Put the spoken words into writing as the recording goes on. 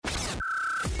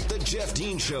The Jeff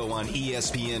Dean Show on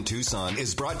ESPN Tucson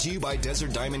is brought to you by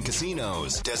Desert Diamond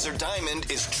Casinos. Desert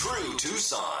Diamond is true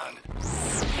Tucson.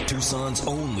 Tucson's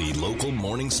only local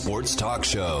morning sports talk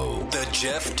show. The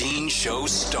Jeff Dean Show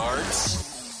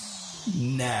starts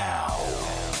now.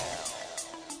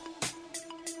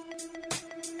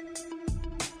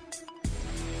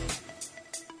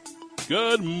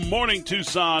 Good morning,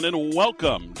 Tucson, and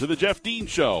welcome to the Jeff Dean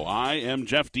Show. I am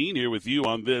Jeff Dean here with you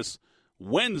on this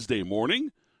Wednesday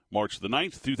morning, March the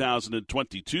 9th,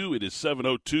 2022. It is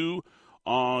 7:02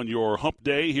 on your hump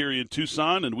day here in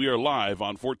Tucson, and we are live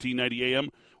on 1490 AM,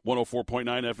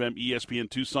 104.9 FM, ESPN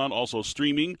Tucson, also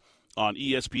streaming on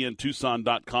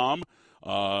ESPNTucson.com.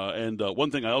 And one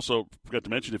thing I also forgot to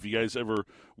mention, if you guys ever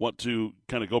want to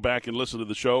kind of go back and listen to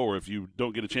the show, or if you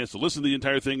don't get a chance to listen to the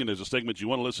entire thing and there's a segment you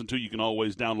want to listen to, you can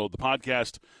always download the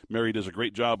podcast. Mary does a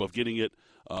great job of getting it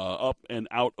up and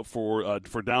out for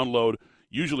download,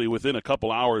 usually within a couple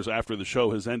hours after the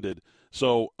show has ended.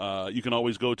 So you can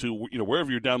always go to wherever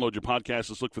you download your podcast,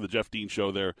 just look for the Jeff Dean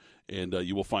Show there, and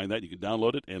you will find that. You can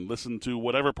download it and listen to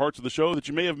whatever parts of the show that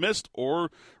you may have missed,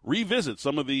 or revisit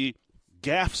some of the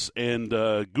gaffes and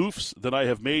goofs that I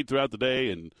have made throughout the day,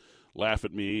 and laugh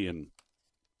at me, and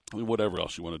whatever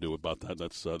else you want to do about that.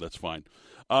 That's fine.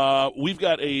 We've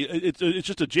got it's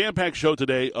just a jam-packed show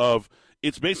today of,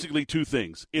 it's basically two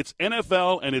things. It's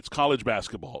NFL and it's college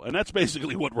basketball, and that's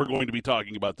basically what we're going to be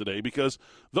talking about today, because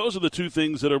those are the two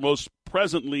things that are most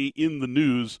presently in the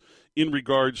news in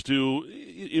regards to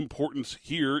importance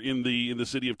here in the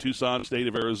city of Tucson, state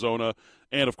of Arizona,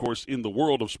 and of course in the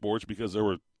world of sports, because there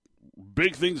were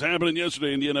big things happening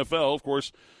yesterday in the NFL. Of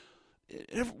course,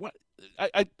 it's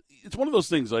one of those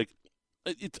things. Like,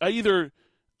 I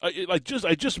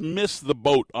just miss the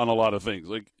boat on a lot of things.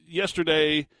 Like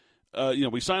yesterday,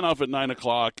 we sign off at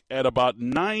 9:00. At about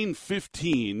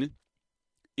 9:15,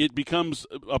 it becomes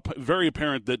very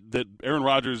apparent that Aaron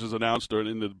Rodgers has announced,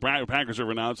 and the Packers have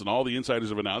announced, and all the insiders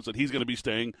have announced that he's going to be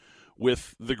staying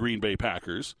with the Green Bay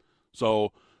Packers.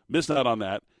 So missed out on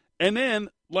that. And then,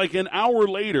 like an hour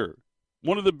later,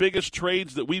 one of the biggest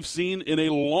trades that we've seen in a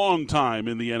long time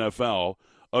in the NFL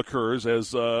occurs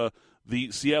as the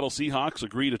Seattle Seahawks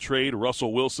agree to trade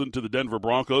Russell Wilson to the Denver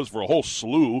Broncos for a whole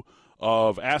slew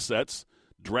of assets,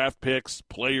 draft picks,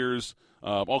 players,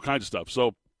 all kinds of stuff.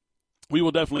 So we will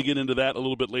definitely get into that a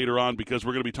little bit later on, because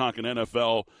we're going to be talking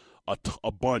NFL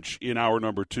a bunch in hour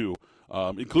number two.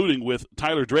 Including with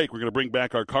Tyler Drake. We're going to bring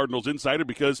back our Cardinals insider,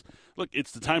 because, look,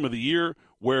 it's the time of the year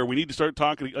where we need to start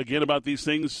talking again about these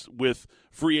things, with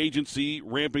free agency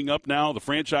ramping up now. The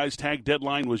franchise tag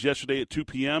deadline was yesterday at 2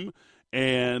 p.m.,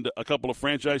 and a couple of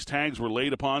franchise tags were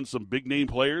laid upon some big-name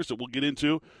players that we'll get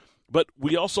into. But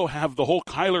we also have the whole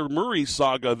Kyler Murray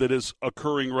saga that is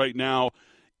occurring right now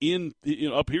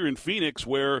up here in Phoenix,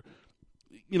 where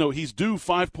he's due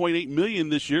 $5.8 million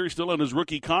this year. He's still on his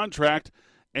rookie contract.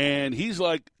 And he's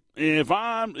like, if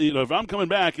I'm coming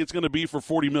back, it's going to be for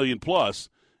 $40 million plus.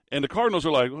 And the Cardinals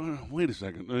are like, wait a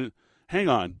second, hang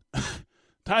on,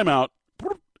 timeout.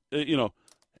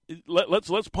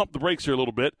 Let's pump the brakes here a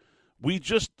little bit. We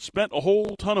just spent a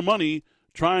whole ton of money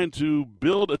trying to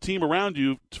build a team around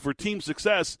you for team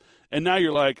success, and now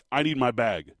you're like, I need my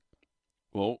bag.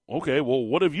 Well, okay, well,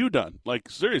 what have you done? Like,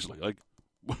 seriously, like,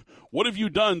 what have you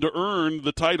done to earn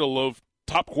the title of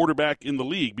top quarterback in the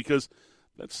league? Because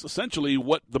that's essentially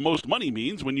what the most money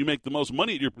means. When you make the most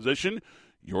money at your position,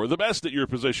 you're the best at your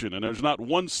position. And there's not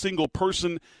one single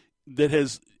person that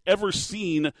has ever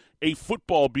seen a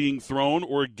football being thrown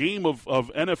or a game of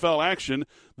NFL action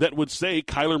that would say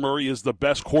Kyler Murray is the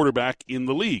best quarterback in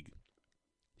the league.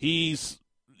 He's,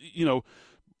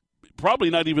 probably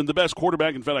not even the best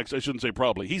quarterback. In fact, I shouldn't say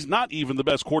probably. He's not even the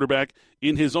best quarterback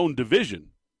in his own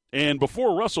division. And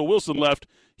before Russell Wilson left,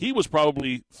 he was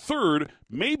probably third,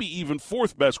 maybe even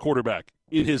fourth best quarterback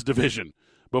in his division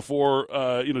before,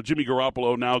 Jimmy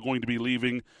Garoppolo now going to be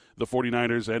leaving the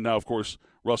 49ers, and now, of course,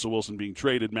 Russell Wilson being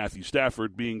traded, Matthew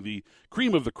Stafford being the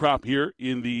cream of the crop here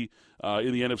in the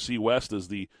NFC West as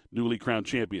the newly crowned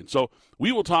champion. So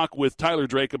we will talk with Tyler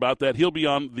Drake about that. He'll be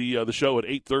on the show at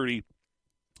 8:30.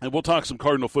 And we'll talk some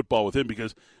Cardinal football with him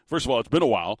because, first of all, it's been a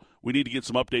while. We need to get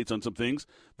some updates on some things.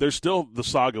 There's still the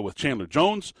saga with Chandler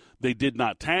Jones. They did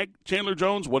not tag Chandler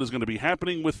Jones. What is going to be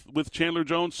happening with Chandler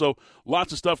Jones? So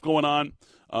lots of stuff going on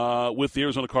with the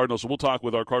Arizona Cardinals. So we'll talk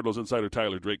with our Cardinals insider,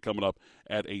 Tyler Drake, coming up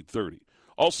at 8:30.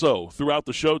 Also, throughout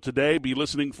the show today, be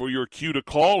listening for your cue to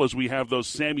call as we have those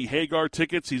Sammy Hagar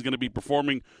tickets. He's going to be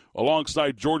performing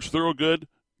alongside George Thorogood.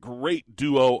 Great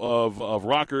duo of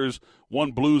rockers,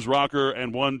 one blues rocker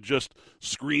and one just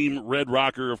scream red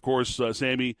rocker. Of course,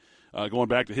 Sammy going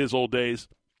back to his old days.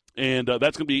 And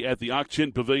that's going to be at the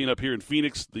Ak-Chin Pavilion up here in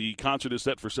Phoenix. The concert is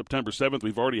set for September 7th.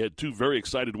 We've already had 2 very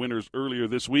excited winners earlier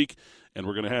this week, and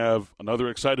we're going to have another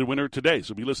excited winner today.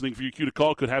 So be listening for your cue to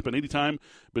call. Could happen anytime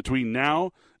between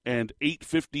now and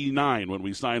 8:59 when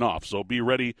we sign off. So be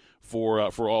ready for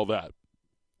all that.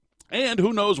 And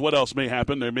who knows what else may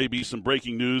happen. There may be some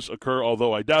breaking news occur,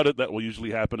 although I doubt it. That will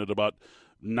usually happen at about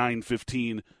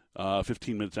 9:15,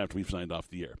 15 minutes after we've signed off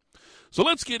the air. So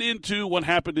let's get into what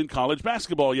happened in college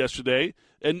basketball yesterday,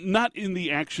 and not in the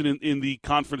action in the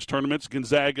conference tournaments.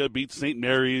 Gonzaga beat St.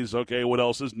 Mary's. Okay, what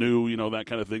else is new? You know, that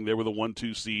kind of thing. They were the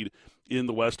 1-2 seed in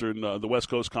the West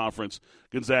Coast Conference.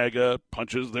 Gonzaga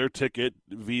punches their ticket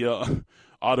via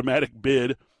automatic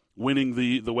bid, winning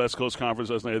the West Coast Conference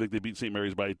last night. I think they beat St.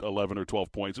 Mary's by 11 or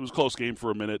 12 points. It was a close game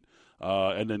for a minute,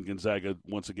 and then Gonzaga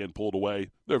once again pulled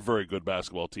away. They're a very good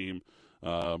basketball team.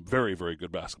 Very, very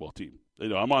good basketball team. You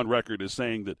know, I'm on record as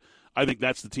saying that I think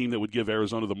that's the team that would give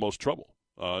Arizona the most trouble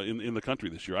in the country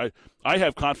this year. I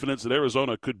have confidence that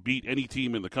Arizona could beat any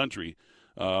team in the country.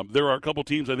 There are a couple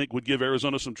teams I think would give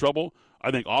Arizona some trouble. I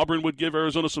think Auburn would give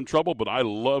Arizona some trouble, but I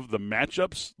love the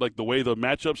matchups, like the way the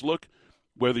matchups look,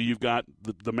 whether you've got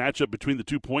the matchup between the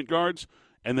 2 point guards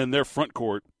and then their front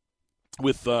court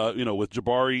with with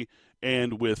Jabari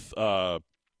and with I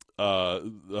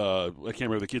can't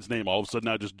remember the kid's name. All of a sudden,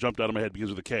 now it just jumped out of my head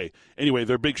because of the K. Anyway,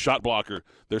 their big shot blocker,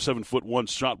 their 7'1"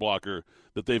 shot blocker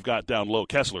that they've got down low,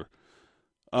 Kessler.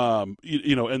 And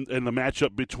the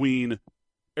matchup between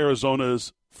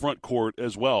Arizona's front court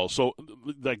as well. So,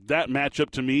 like that matchup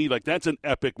to me, like that's an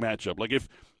epic matchup. Like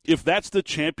if that's the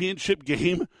championship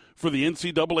game for the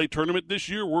NCAA tournament this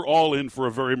year, we're all in for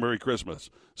a very Merry Christmas.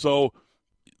 So,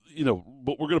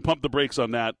 but we're going to pump the brakes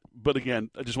on that. But again,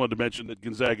 I just wanted to mention that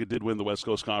Gonzaga did win the West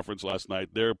Coast Conference last night.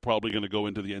 They're probably going to go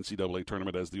into the NCAA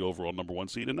tournament as the overall number 1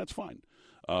 seed, and that's fine.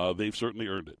 They've certainly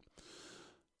earned it.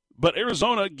 But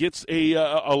Arizona gets a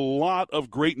lot of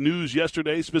great news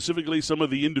yesterday, specifically some of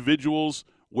the individuals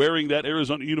wearing that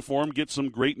Arizona uniform get some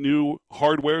great new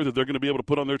hardware that they're going to be able to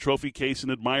put on their trophy case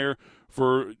and admire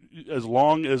for as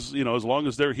long as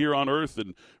they're here on Earth,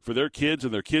 and for their kids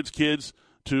and their kids' kids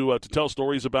to tell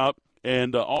stories about,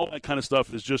 and all that kind of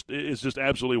stuff is just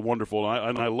absolutely wonderful.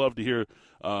 And I love to hear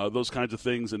those kinds of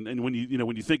things. And when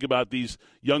you think about these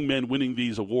young men winning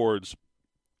these awards,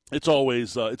 it's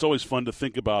always fun to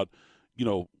think about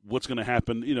what's going to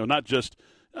happen. Not just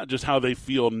how they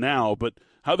feel now, but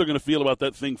how they're going to feel about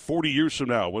that thing 40 years from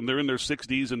now when they're in their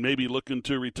 60s and maybe looking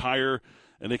to retire.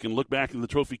 And they can look back in the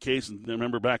trophy case and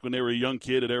remember back when they were a young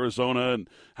kid at Arizona and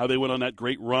how they went on that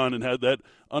great run and had that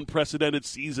unprecedented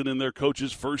season in their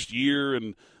coach's first year,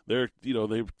 and their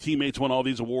teammates won all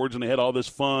these awards and they had all this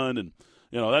fun, and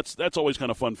that's always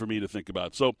kind of fun for me to think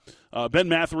about. So Ben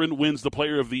Mathurin wins the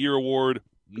Player of the Year award.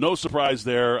 No surprise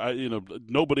there.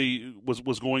 Nobody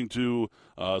was going to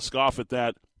scoff at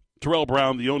that. Terrell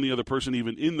Brown, the only other person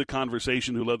even in the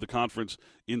conversation who led the conference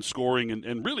in scoring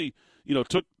and really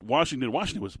took Washington.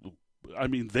 Washington was,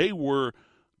 they were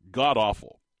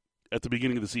god-awful at the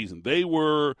beginning of the season. They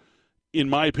were, in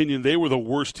my opinion, they were the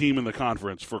worst team in the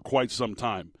conference for quite some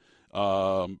time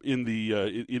in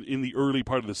the early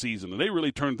part of the season. And they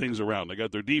really turned things around. They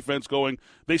got their defense going.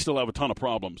 They still have a ton of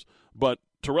problems. But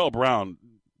Terrell Brown,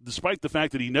 despite the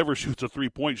fact that he never shoots a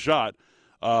three-point shot,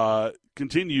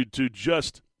 continued to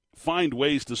just find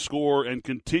ways to score and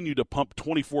continue to pump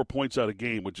 24 points out a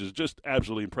game, which is just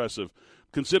absolutely impressive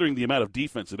considering the amount of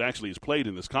defense that actually is played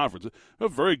in this conference. A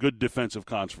very good defensive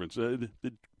conference. The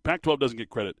Pac-12 doesn't get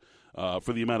credit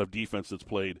for the amount of defense that's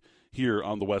played here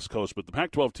on the West Coast, but the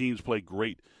Pac-12 teams play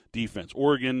great defense.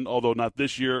 Oregon, although not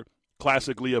this year,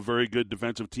 classically a very good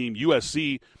defensive team.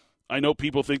 USC, I know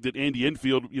people think that Andy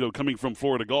Enfield, coming from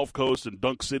Florida Gulf Coast and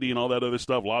Dunk City and all that other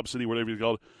stuff, Lob City, whatever you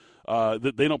call it,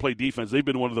 that they don't play defense. They've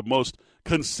been one of the most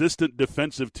consistent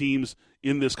defensive teams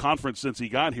in this conference since he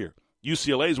got here.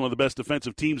 UCLA is one of the best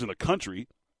defensive teams in the country.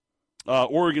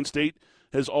 Oregon State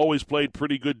has always played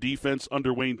pretty good defense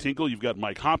under Wayne Tinkle. You've got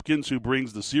Mike Hopkins, who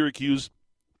brings the Syracuse,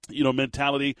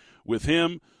 mentality with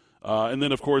him. And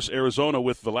then, of course, Arizona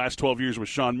with the last 12 years with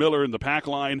Sean Miller in the pack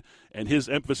line and his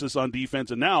emphasis on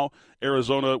defense. And now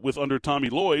Arizona with under Tommy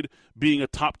Lloyd being a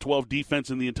top 12 defense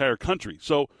in the entire country.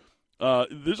 So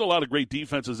there's a lot of great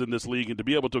defenses in this league, and to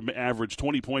be able to average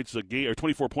 20 points a game or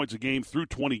 24 points a game through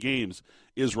 20 games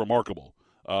is remarkable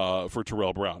for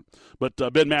Terrell Brown. But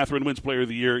Ben Mathurin wins Player of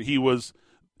the Year. He was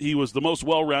the most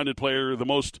well-rounded player, the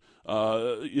most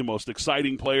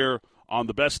exciting player on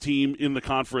the best team in the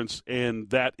conference,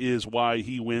 and that is why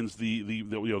he wins the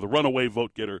runaway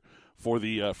vote getter for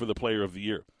the Player of the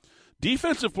Year.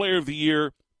 Defensive Player of the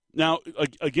Year, Now,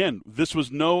 again,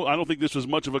 I don't think this was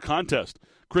much of a contest.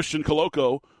 Christian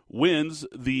Coloco wins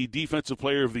the Defensive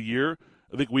Player of the Year.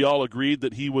 I think we all agreed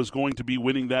that he was going to be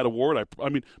winning that award. I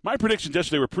mean, my predictions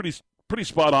yesterday were pretty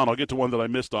spot on. I'll get to one that I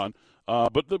missed on.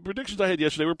 But the predictions I had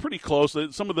yesterday were pretty close.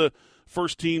 Some of the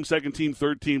first team, second team,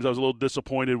 third teams, I was a little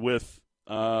disappointed with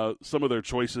some of their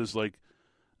choices.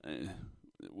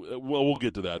 We'll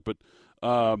get to that. But,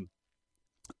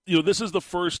 this is the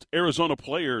first Arizona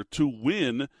player to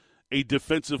win a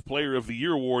Defensive Player of the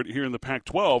Year award here in the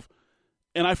Pac-12.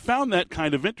 And I found that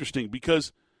kind of interesting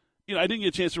because, I didn't get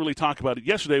a chance to really talk about it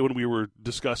yesterday when we were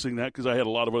discussing that because I had a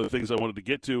lot of other things I wanted to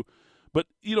get to. But,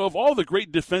 of all the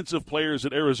great defensive players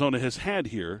that Arizona has had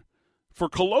here, for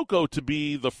Coloco to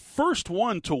be the first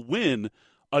one to win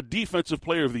a Defensive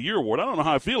Player of the Year award, I don't know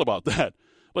how I feel about that.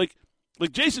 Like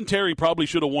Jason Terry probably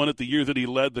should have won it the year that he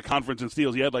led the conference in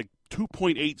steals. He had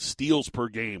 2.8 steals per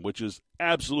game, which is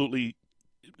absolutely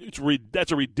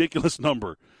that's a ridiculous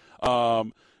number.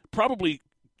 Probably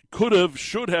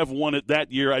should have won it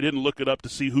that year. I didn't look it up to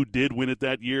see who did win it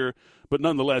that year, but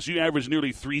nonetheless, you average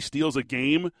nearly 3 steals a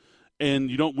game,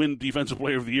 and you don't win Defensive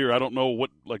Player of the Year. I don't know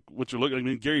what you're looking at. I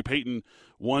mean, Gary Payton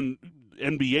won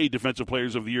NBA Defensive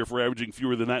Players of the Year for averaging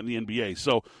fewer than that in the NBA.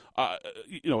 So,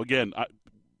 again,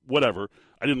 whatever.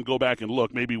 I didn't go back and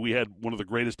look. Maybe we had one of the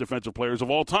greatest defensive players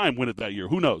of all time win it that year.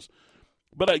 Who knows?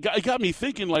 But it got me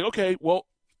thinking, okay, well,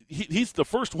 he's the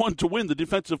first one to win the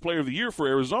Defensive Player of the Year for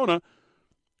Arizona.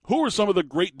 Who are some of the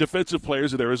great defensive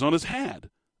players that Arizona's had?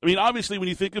 I mean, obviously, when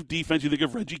you think of defense, you think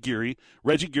of Reggie Geary.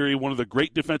 Reggie Geary, one of the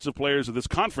great defensive players that this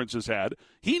conference has had.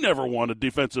 He never won a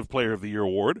Defensive Player of the Year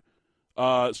award.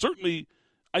 Certainly,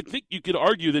 I think you could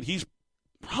argue that he's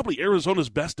probably Arizona's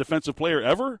best defensive player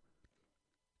ever.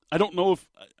 I don't know if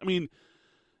 – I mean,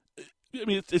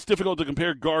 it's difficult to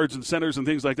compare guards and centers and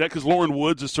things like that because Lauren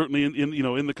Woods is certainly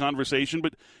in the conversation.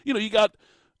 But, you got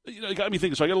me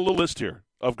thinking. So I got a little list here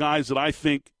of guys that I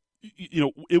think –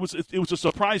 it was a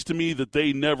surprise to me that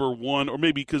they never won, or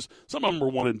maybe because some of them were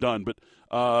one and done, but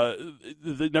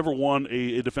they never won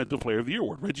a Defensive Player of the Year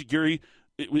award. Reggie Geary,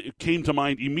 it came to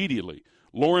mind immediately.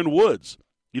 Lauren Woods,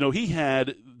 he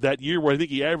had that year where I think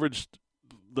he averaged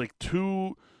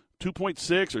 2.6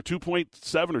 or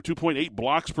 2.7 or 2.8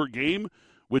 blocks per game,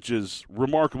 which is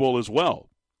remarkable as well.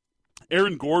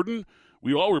 Aaron Gordon,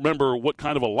 we all remember what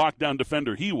kind of a lockdown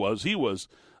defender he was. He was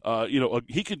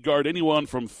he could guard anyone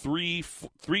from 3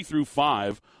 through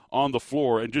 5 on the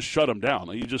floor and just shut them down.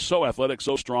 He's just so athletic,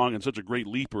 so strong, and such a great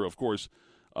leaper, of course,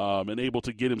 and able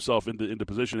to get himself into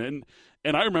position.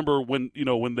 And I remember when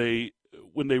they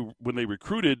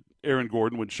recruited Aaron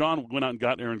Gordon, when Sean went out and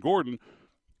got Aaron Gordon,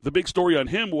 the big story on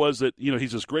him was that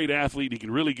he's this great athlete. He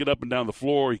can really get up and down the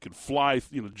floor. He can fly,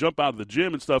 jump out of the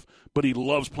gym and stuff. But he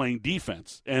loves playing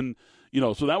defense and.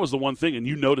 So that was the one thing, and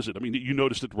you noticed it. I mean, you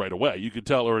noticed it right away. You could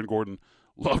tell Aaron Gordon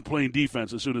loved playing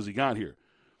defense as soon as he got here.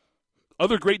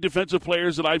 Other great defensive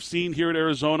players that I've seen here at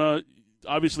Arizona,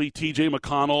 obviously T.J.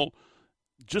 McConnell,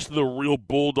 just the real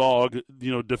bulldog,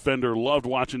 defender. Loved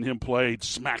watching him play. He'd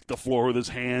smack the floor with his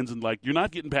hands and you're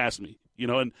not getting past me,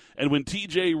 And when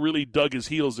T.J. really dug his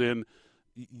heels in,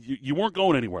 you weren't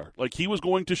going anywhere. He was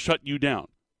going to shut you down,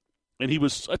 and he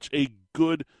was such a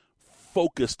good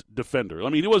focused defender. I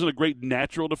mean, he wasn't a great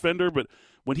natural defender, but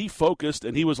when he focused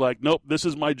and he was like, nope, this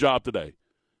is my job today.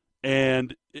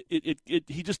 And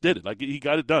he just did it. He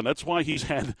got it done. That's why he's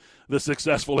had the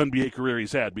successful NBA career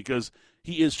he's had, because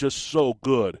he is just so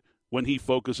good when he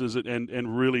focuses it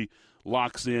and really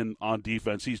locks in on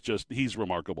defense. He's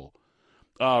remarkable.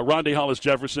 Rondae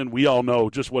Hollis-Jefferson, we all know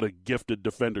just what a gifted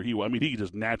defender he was. I mean, he could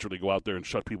just naturally go out there and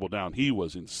shut people down. He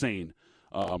was insane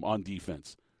on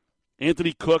defense.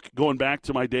 Anthony Cook, going back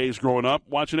to my days growing up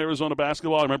watching Arizona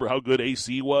basketball, I remember how good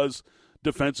AC was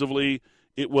defensively.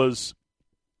 It was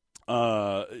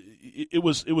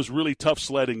really tough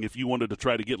sledding if you wanted to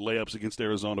try to get layups against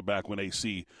Arizona back when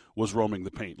AC was roaming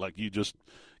the paint. Because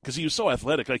he was so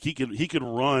athletic, he could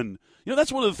run.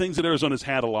 That's one of the things that Arizona's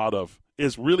had a lot of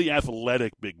is really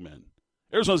athletic big men.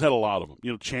 Arizona's had a lot of them.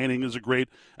 Channing is a great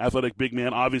athletic big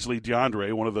man. Obviously,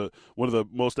 DeAndre, one of the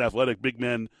most athletic big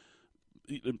men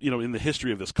in the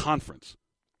history of this conference.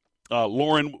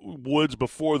 Lauren Woods,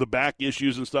 before the back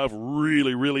issues and stuff,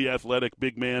 really, really athletic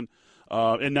big man.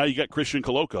 And now you got Christian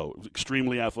Coloco,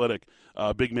 extremely athletic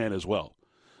big man as well.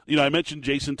 I mentioned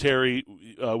Jason Terry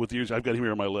with the years. I've got him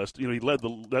here on my list. He led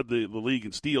the league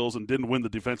in steals and didn't win the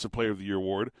Defensive Player of the Year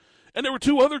award. And there were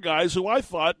two other guys who I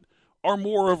thought are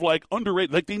more of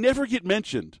underrated. They never get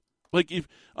mentioned. Anthony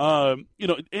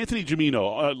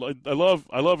Gimino.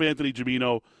 I love Anthony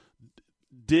Gimino.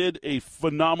 did a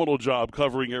phenomenal job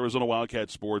covering Arizona Wildcat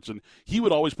sports, and he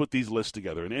would always put these lists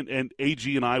together. And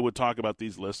AG and I would talk about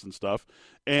these lists and stuff.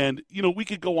 And, we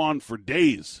could go on for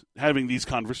days having these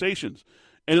conversations.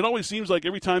 And it always seems like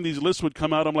every time these lists would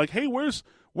come out, I'm like, hey, where's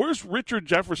Richard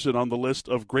Jefferson on the list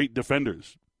of great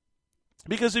defenders?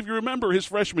 Because if you remember his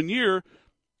freshman year,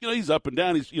 he's up and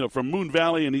down. He's, from Moon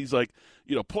Valley, and he's like,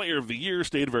 player of the year,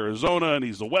 state of Arizona, and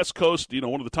he's the West Coast,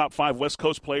 one of the top 5 West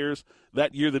Coast players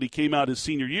that year that he came out his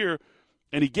senior year.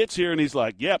 And he gets here, and he's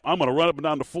like, yep, I'm going to run up and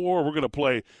down the floor. We're going to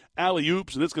play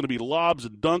alley-oops, and it's going to be lobs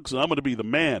and dunks, and I'm going to be the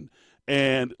man.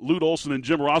 And Lute Olson and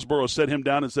Jim Rossborough set him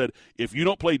down and said, if you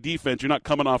don't play defense, you're not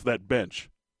coming off that bench.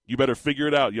 You better figure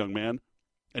it out, young man.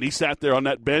 And he sat there on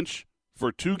that bench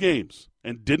for 2 games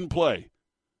and didn't play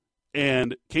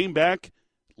and came back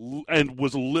and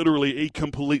was literally a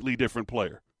completely different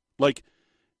player. Like,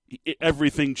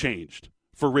 everything changed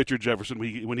for Richard Jefferson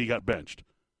when he got benched.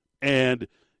 And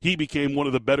he became one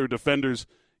of the better defenders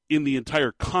in the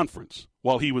entire conference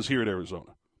while he was here at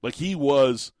Arizona. Like, he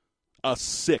was a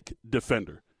sick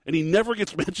defender. And he never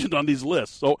gets mentioned on these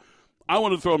lists. So I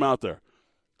want to throw him out there.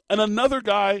 And another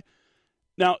guy,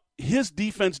 now, his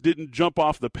defense didn't jump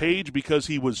off the page because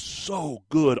he was so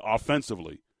good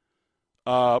offensively.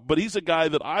 But he's a guy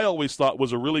that I always thought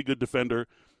was a really good defender.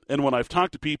 And when I've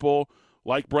talked to people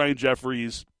like Brian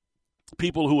Jeffries,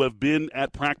 people who have been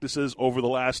at practices over the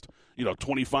last,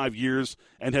 25 years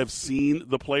and have seen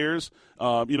the players,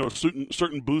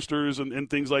 certain boosters and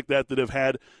things like that have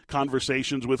had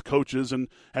conversations with coaches and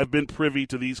have been privy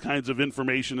to these kinds of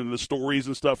information and the stories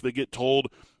and stuff that get told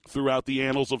throughout the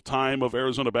annals of time of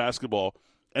Arizona basketball.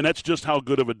 And that's just how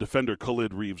good of a defender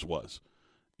Khalid Reeves was.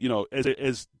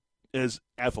 As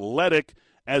athletic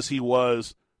as he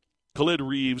was, Khalid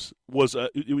Reeves was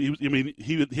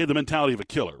he had the mentality of a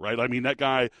killer, right? I mean, that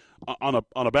guy on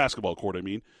a basketball court,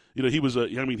 he was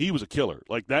a killer.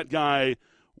 Like, that guy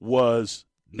was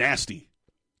nasty,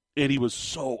 and he was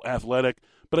so athletic.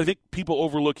 But I think people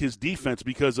overlook his defense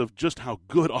because of just how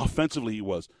good offensively he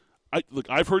was.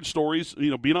 I've heard stories,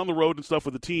 being on the road and stuff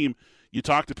with the team. You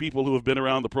talk to people who have been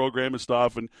around the program and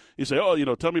stuff, and you say, oh,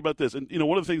 tell me about this. And,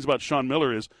 one of the things about Sean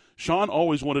Miller is Sean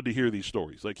always wanted to hear these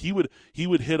stories. Like, he would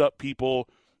hit up people,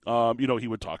 he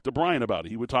would talk to Brian about it.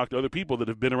 He would talk to other people that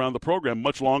have been around the program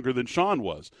much longer than Sean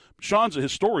was. Sean's a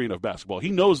historian of basketball. He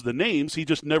knows the names. He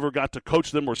just never got to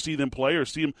coach them or see them play or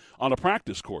see them on a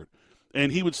practice court.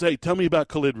 And he would say, tell me about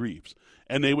Khalid Reeves.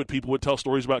 And people would tell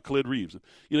stories about Khalid Reeves.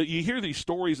 You hear these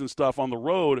stories and stuff on the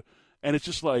road, and it's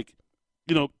just like,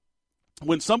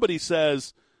 when somebody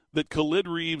says that Khalid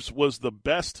Reeves was the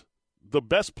best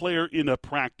player in a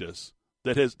practice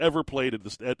that has ever played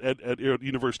at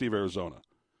University of Arizona,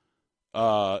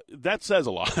 that says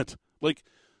a lot. Like,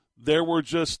 there were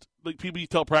just people you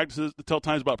tell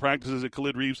times about practices at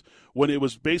Khalid Reeves when it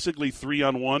was basically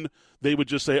 3-on-1. They would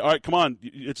just say, "All right, come on,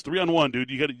 it's 3-on-1, dude.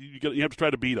 You have to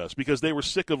try to beat us," because they were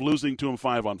sick of losing to him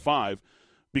 5-on-5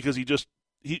 because he just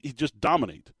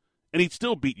dominate, and he'd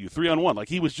still beat you 3-on-1. Like,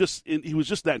 he was just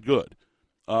that good.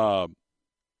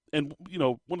 And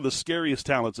one of the scariest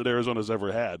talents that Arizona's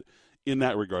ever had in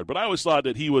that regard. But I always thought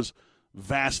that he was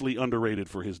vastly underrated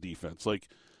for his defense. Like,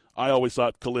 I always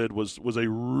thought Khalid was a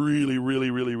really, really,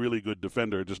 really, really good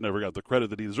defender, just never got the credit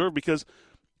that he deserved, because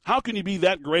how can you be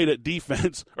that great at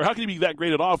defense, or how can you be that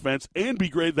great at offense and be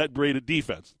that great at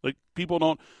defense? Like, people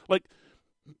don't, like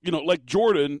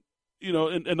Jordan,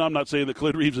 and I'm not saying that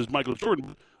Khalid Reeves is Michael Jordan,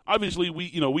 but obviously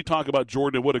we talk about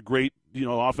Jordan and what a great,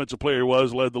 offensive player he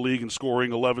was, led the league in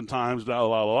scoring 11 times, blah,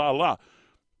 blah, blah, blah.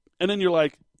 And then you're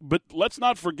like, but let's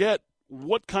not forget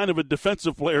what kind of a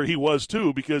defensive player he was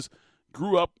too, because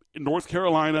grew up in North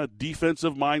Carolina,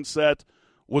 defensive mindset,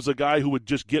 was a guy who would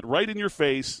just get right in your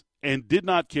face and did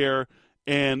not care,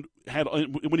 and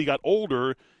when he got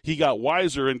older, he got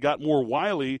wiser and got more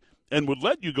wily and would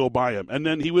let you go by him, and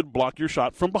then he would block your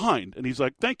shot from behind, and he's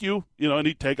like, thank you, and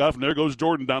he'd take off, and there goes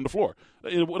Jordan down the floor.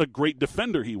 What a great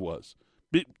defender he was.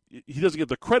 He doesn't get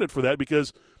the credit for that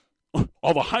because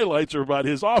all the highlights are about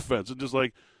his offense, and just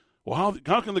like, well,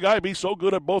 how can the guy be so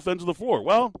good at both ends of the floor?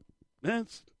 Well,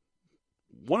 it's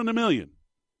 1 in a million,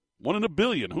 1 in a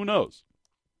billion, who knows?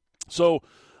 So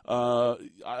I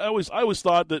always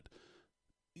thought that,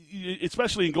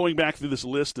 especially in going back through this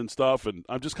list and stuff, and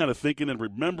I'm just kind of thinking and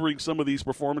remembering some of these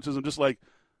performances, I'm just like,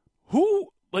 who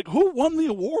won the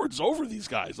awards over these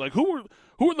guys? Like, who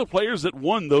were the players that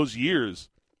won those years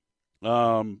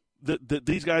that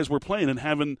these guys were playing and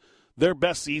having their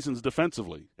best seasons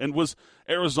defensively? And was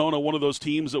Arizona one of those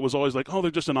teams that was always like, oh,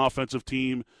 they're just an offensive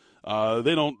team?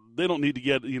 They don't need to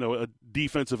get a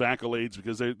defensive accolades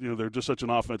because they're just such an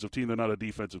offensive team. They're not a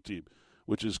defensive team.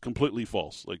 which is completely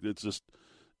false. Like, it's just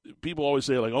people always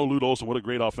say, like, oh, Lute Olson, what a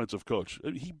great offensive coach.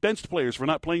 He benched players for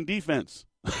not playing defense.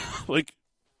 Like,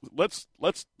 let's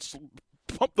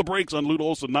pump the brakes on Lute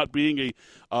Olson not being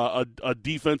a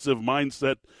defensive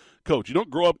mindset coach. You don't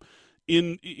grow up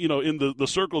in the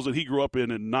circles that he grew up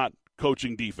in and not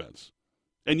coaching defense.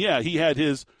 And yeah, he had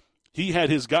his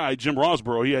guy, Jim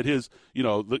Rosborough. He had his,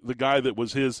 the guy that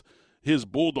was his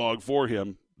bulldog for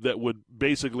him that would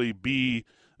basically be,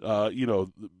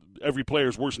 every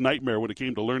player's worst nightmare when it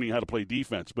came to learning how to play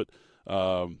defense. But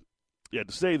to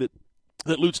say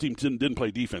that Lute's team didn't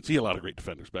play defense, he had a lot of great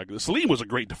defenders back then. Salim was a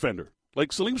great defender.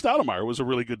 Like, Salim Stoudemire was a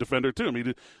really good defender too. I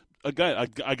mean, a guy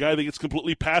that gets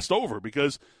completely passed over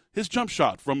because his jump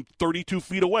shot from 32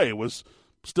 feet away was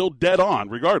still dead on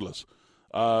regardless.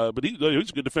 But he's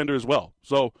a good defender as well.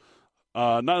 So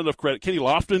not enough credit. Kenny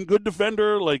Lofton, good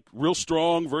defender, like real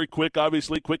strong, very quick,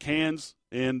 obviously, quick hands.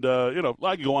 And, I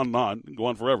could go on and go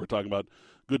on forever talking about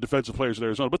good defensive players in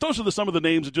Arizona. But those are some of the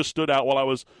names that just stood out while I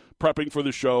was prepping for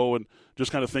the show and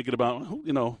just kind of thinking about,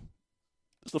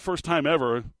 it's the first time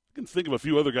ever. I can think of a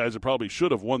few other guys that probably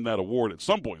should have won that award at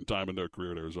some point in time in their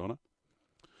career at Arizona.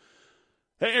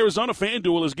 Hey, Arizona,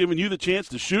 FanDuel has given you the chance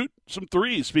to shoot some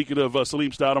threes, speaking of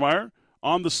Salim Stoudemire,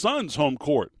 on the Suns' home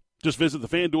court. Just visit the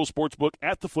FanDuel Sportsbook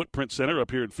at the Footprint Center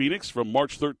up here in Phoenix from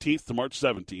March 13th to March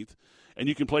 17th, and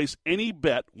you can place any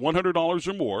bet, $100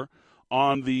 or more,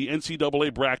 on the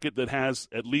NCAA bracket that has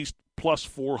at least plus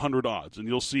 400 odds, and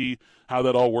you'll see how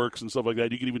that all works and stuff like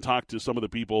that. You can even talk to some of the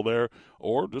people there,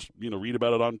 or just read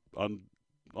about it on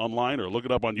online or look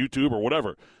it up on YouTube or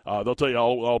whatever. They'll tell you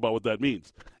all about what that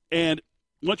means. And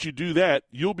once you do that,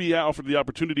 you'll be offered the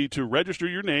opportunity to register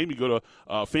your name. You go to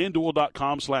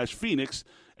FanDuel.com/Phoenix,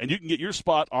 and you can get your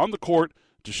spot on the court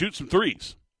to shoot some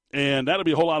threes. And that'll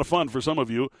be a whole lot of fun for some of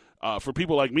you. For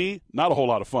people like me, not a whole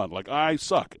lot of fun. Like, I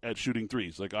suck at shooting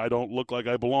threes. Like, I don't look like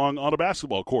I belong on a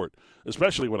basketball court,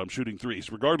 especially when I'm shooting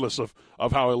threes, regardless of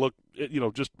how I look,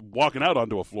 just walking out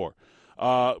onto a floor.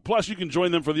 Plus, you can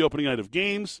join them for the opening night of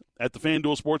games at the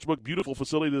FanDuel Sportsbook. Beautiful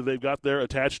facility that they've got there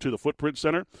attached to the Footprint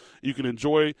Center. You can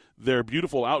enjoy their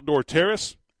beautiful outdoor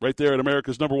terrace right there at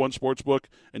America's #1 sportsbook,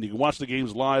 and you can watch the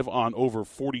games live on over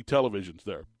 40 televisions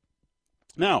there.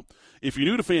 Now, if you're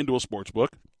new to FanDuel Sportsbook,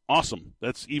 awesome.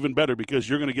 That's even better because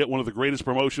you're going to get one of the greatest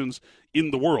promotions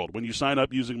in the world when you sign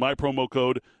up using my promo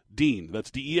code DEAN. That's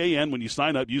DEAN. When you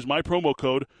sign up, use my promo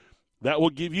code. That will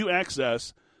give you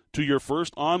access to your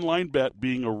first online bet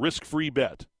being a risk-free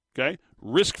bet. Okay,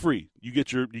 risk-free. You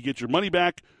get your money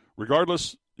back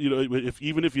regardless.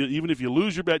 Even if you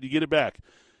lose your bet, you get it back.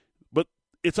 But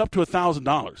it's up to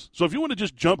 $1,000. So if you want to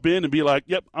just jump in and be like,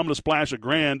 "Yep, I'm going to splash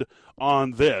 $1,000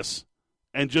 on this,"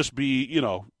 and just be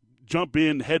jump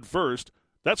in head first,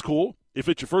 that's cool. If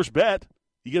it's your first bet,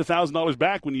 you get $1,000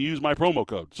 back when you use my promo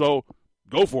code. So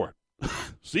go for it.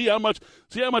 See how much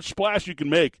splash you can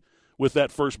make with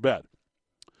that first bet.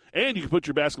 And you can put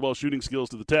your basketball shooting skills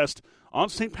to the test on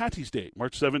St. Patty's Day,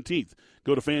 March 17th.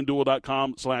 Go to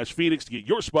FanDuel.com/Phoenix to get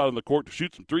your spot on the court to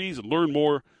shoot some threes and learn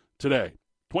more today.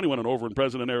 21 and over and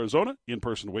present in Arizona.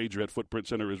 In-person wager at Footprint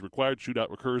Center is required.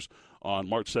 Shootout occurs on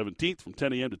March 17th from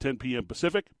 10 a.m. to 10 p.m.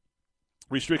 Pacific.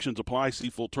 Restrictions apply. See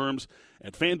full terms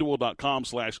at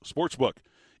FanDuel.com/sportsbook.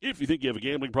 If you think you have a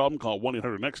gambling problem, call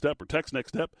 1-800-NEXT-STEP or text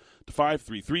NEXT-STEP to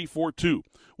 53342.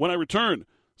 When I return,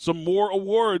 some more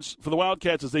awards for the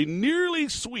Wildcats as they nearly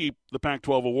sweep the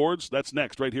Pac-12 awards. That's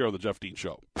next right here on The Jeff Dean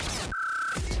Show.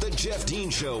 The Jeff Dean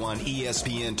Show on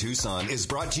ESPN Tucson is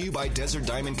brought to you by Desert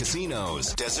Diamond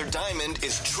Casinos. Desert Diamond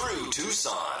is true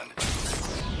Tucson.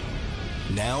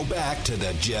 Now back to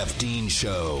the Jeff Dean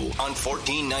Show on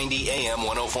 1490 AM,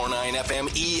 1049 FM,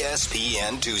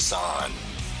 ESPN Tucson.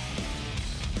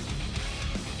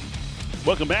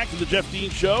 Welcome back to the Jeff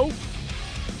Dean Show.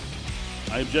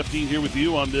 I am Jeff Dean here with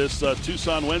you on this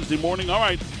Tucson Wednesday morning. All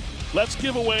right, let's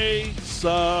give away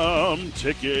some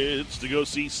tickets to go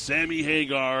see Sammy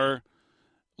Hagar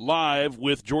live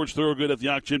with George Thorogood at the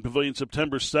Ak-Chin Pavilion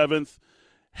September 7th.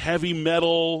 Heavy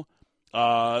metal.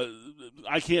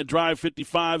 I Can't Drive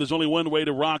 55. There's only one way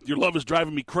to rock. Your Love Is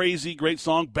Driving Me Crazy. Great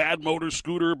song. Bad Motor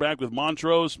Scooter back with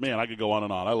Montrose. Man, I could go on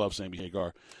and on. I love Sammy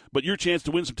Hagar. But your chance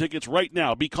to win some tickets right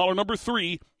now. Be caller number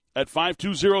 3 at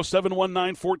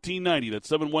 520-719-1490. That's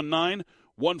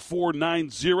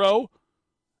 719-1490.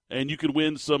 And you can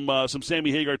win some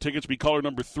Sammy Hagar tickets. Be caller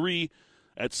number 3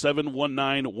 at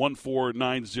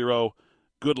 719-1490.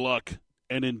 Good luck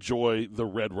and enjoy the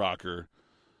Red Rocker.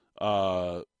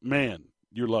 Man,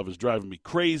 Your Love Is Driving Me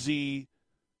Crazy.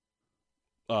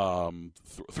 3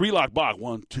 Lock Box.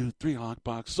 1, 2, 3 Lock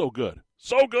Box. So good.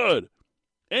 So good.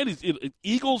 And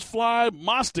Eagles Fly,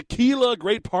 Mas Tequila,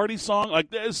 great party song. Like,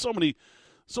 there's so many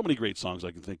great songs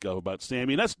I can think of about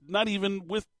Sammy. And that's not even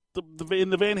with in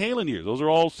the Van Halen years. Those are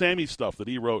all Sammy stuff that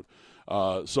he wrote.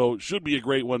 So it should be a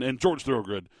great one. And George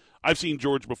Thorogood. I've seen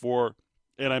George before,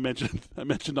 and I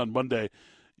mentioned on Monday,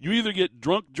 you either get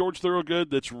drunk George Thorogood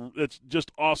that's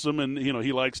just awesome, and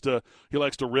he likes to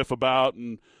riff about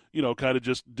and kind of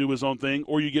just do his own thing,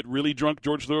 or you get really drunk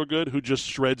George Thorogood who just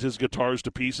shreds his guitars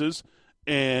to pieces.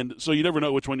 And so you never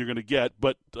know which one you're going to get,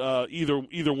 but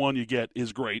either one you get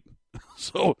is great.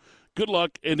 So good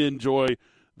luck and enjoy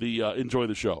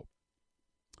the show.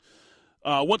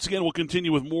 Once again, we'll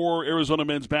continue with more Arizona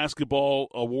men's basketball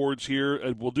awards here.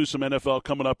 And we'll do some NFL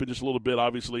coming up in just a little bit.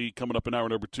 Obviously, coming up in hour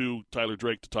number 2, Tyler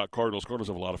Drake to talk Cardinals. Cardinals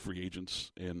have a lot of free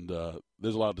agents, and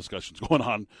there's a lot of discussions going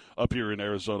on up here in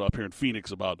Arizona, up here in Phoenix,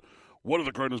 about what are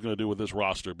the Cardinals going to do with this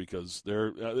roster, because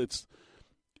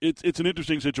it's an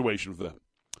interesting situation for them.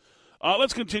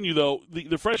 Let's continue, though.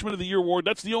 The Freshman of the Year award,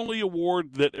 that's the only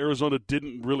award that Arizona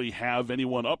didn't really have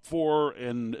anyone up for,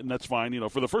 and that's fine.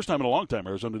 For the first time in a long time,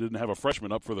 Arizona didn't have a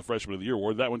freshman up for the Freshman of the Year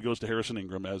award. That one goes to Harrison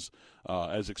Ingram, as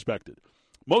expected.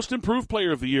 Most Improved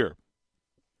Player of the Year,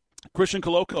 Christian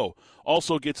Coloco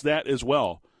also gets that as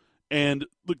well. And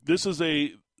look, this is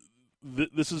an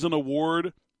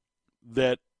award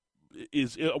that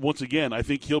is, once again, I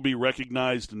think he'll be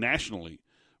recognized nationally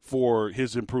for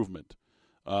his improvement.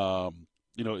 In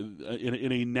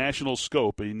a national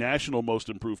scope, a national most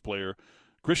improved player,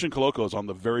 Christian Coloco is on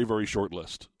the very, very short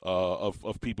list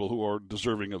of people who are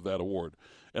deserving of that award.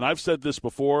 And I've said this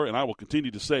before, and I will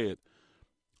continue to say it.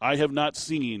 I have not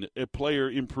seen a player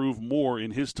improve more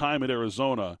in his time at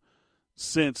Arizona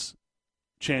since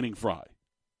Channing Frye.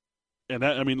 And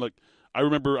that, I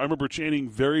remember Channing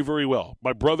very, very well.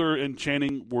 My brother and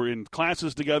Channing were in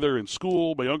classes together in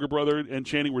school. My younger brother and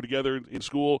Channing were together in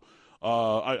school.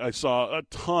 I saw a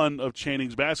ton of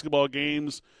Channing's basketball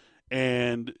games,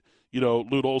 and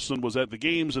Lute Olson was at the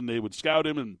games, and they would scout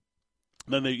him, and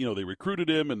then they recruited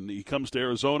him, and he comes to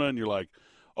Arizona, and you're like,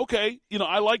 okay,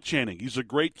 I like Channing. He's a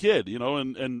great kid,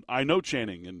 and I know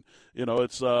Channing, and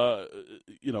it's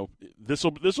this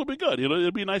will be good.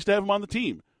 It'll be nice to have him on the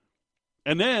team.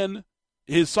 And then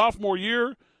his sophomore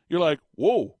year, you're like,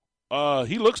 whoa,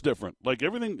 he looks different.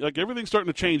 Everything's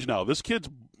starting to change now. This kid's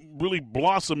really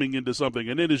blossoming into something.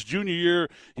 And then his junior year,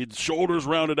 his shoulders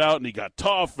rounded out, and he got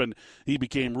tough, and he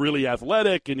became really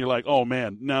athletic. And you're like, oh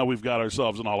man, now we've got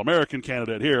ourselves an All-American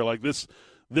candidate here. Like this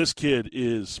kid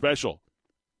is special,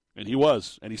 and he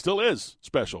was, and he still is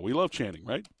special. We love Channing,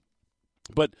 right?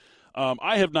 But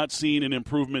I have not seen an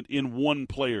improvement in one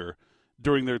player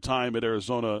during their time at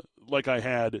Arizona like I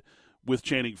had with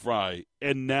Channing Frye,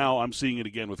 and now I'm seeing it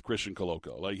again with Christian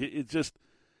Coloco.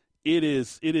 It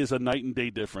is a night and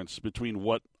day difference between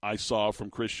what I saw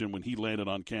from Christian when he landed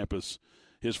on campus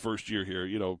his first year here.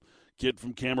 Kid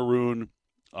from Cameroon,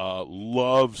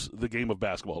 loves the game of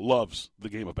basketball.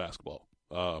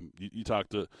 You talk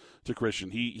to Christian,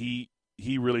 he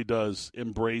really does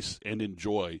embrace and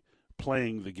enjoy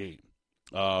playing the game,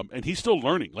 and he's still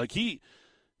learning.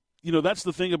 That's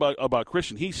the thing about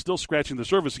Christian. He's still scratching the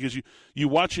surface, because you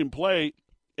watch him play,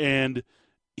 and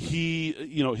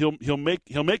he'll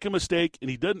make a mistake, and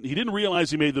he didn't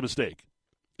realize he made the mistake,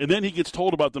 and then he gets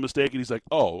told about the mistake, and he's like,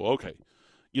 oh, okay,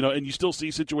 and you still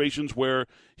see situations where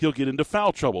he'll get into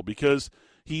foul trouble because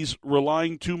he's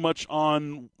relying too much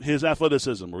on his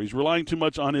athleticism, or he's relying too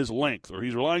much on his length, or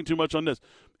he's relying too much on this,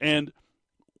 and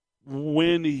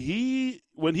when he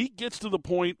gets to the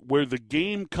point where the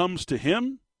game comes to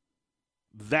him,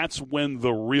 that's when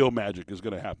the real magic is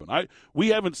going to happen. We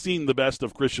haven't seen the best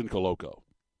of Christian Coloco,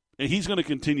 and he's going to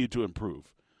continue to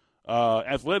improve.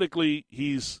 Athletically,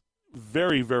 he's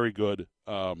very, very good.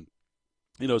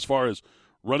 As far as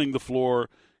running the floor,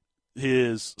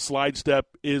 his slide step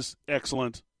is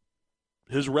excellent.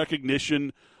 His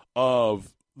recognition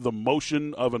of the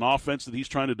motion of an offense that he's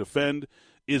trying to defend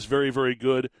is very, very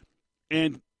good.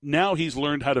 And now he's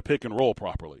learned how to pick and roll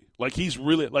properly.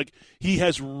 He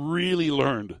has really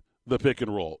learned the pick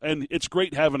and roll. And it's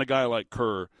great having a guy like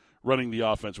Kerr running the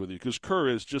offense with you, because Kerr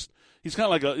is he's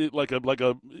kind of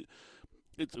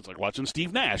it's like watching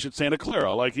Steve Nash at Santa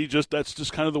Clara. That's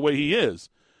just kind of the way he is.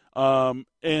 And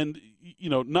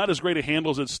not as great a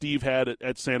handles as Steve had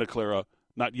at Santa Clara,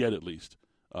 not yet at least.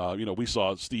 We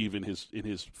saw Steve in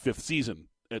his fifth season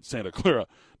at Santa Clara,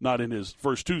 not in his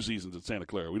first 2 seasons at Santa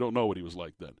Clara. We don't know what he was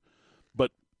like then.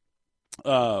 But,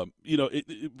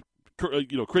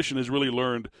 Christian has really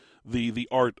learned the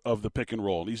art of the pick and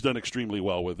roll, and he's done extremely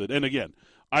well with it. And again,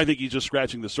 I think he's just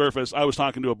scratching the surface. I was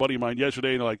talking to a buddy of mine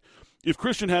yesterday, and like, if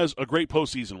Christian has a great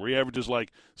postseason where he averages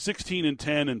like 16 and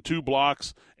 10 and 2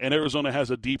 blocks, and Arizona has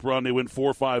a deep run, they win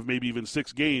 4 or 5, maybe even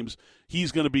 6 games,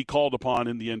 he's going to be called upon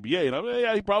in the NBA. And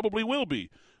yeah, he probably will be.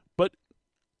 But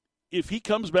if he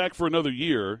comes back for another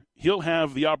year, he'll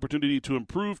have the opportunity to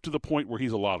improve to the point where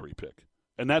he's a lottery pick.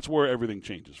 And that's where everything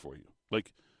changes for you.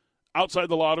 Like, outside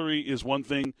the lottery is one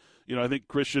thing. I think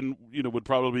Christian, would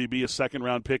probably be a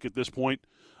second-round pick at this point,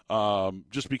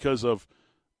 just because of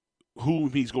who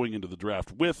he's going into the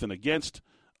draft with and against,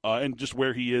 and just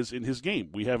where he is in his game.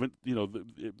 We haven't,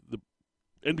 the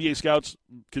NBA scouts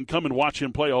can come and watch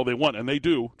him play all they want, and they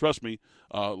do, trust me.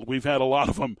 We've had a lot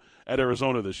of them at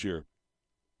Arizona this year,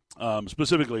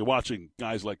 specifically watching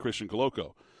guys like Christian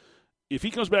Koloko. If he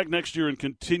comes back next year and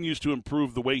continues to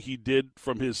improve the way he did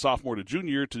from his sophomore to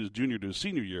junior to his junior to his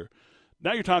senior year,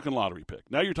 now you're talking lottery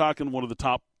pick. Now you're talking one of the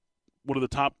top,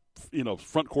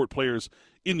 front court players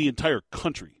in the entire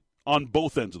country on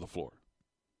both ends of the floor.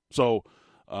 So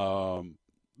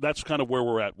that's kind of where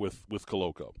we're at with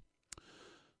Koloko.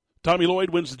 Tommy Lloyd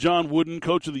wins the John Wooden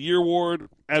Coach of the Year award.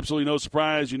 Absolutely no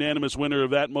surprise. Unanimous winner of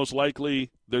that, most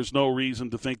likely. There's no reason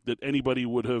to think that anybody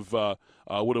would have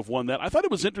won that. I thought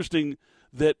it was interesting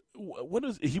that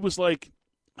he was like,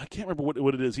 I can't remember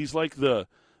what it is. He's like the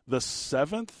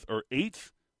 7th or 8th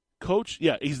coach.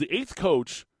 Yeah, he's the 8th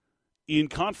coach in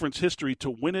conference history to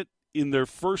win it in their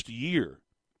first year.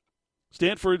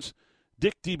 Stanford's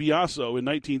Dick DiBiase in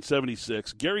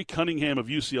 1976. Gary Cunningham of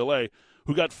UCLA,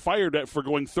 who got fired for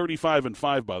going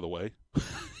 35-5, by the way.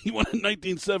 He won in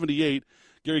 1978.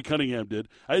 Gary Cunningham did.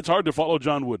 It's hard to follow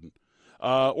John Wooden.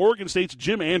 Oregon State's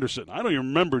Jim Anderson. I don't even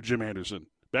remember Jim Anderson.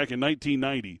 Back in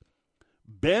 1990.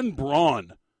 Ben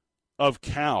Braun of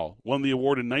Cal won the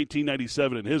award in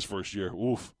 1997 in his first year.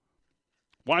 Oof.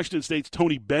 Washington State's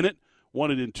Tony Bennett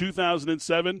won it in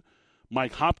 2007.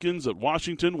 Mike Hopkins at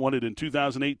Washington won it in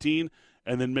 2018.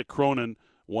 And then Mick Cronin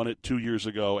won it 2 years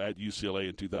ago at UCLA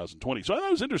in 2020. So I thought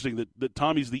it was interesting that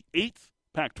Tommy's the 8th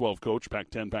Pac-12 coach,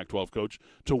 Pac-10, Pac-12 coach,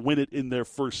 to win it in their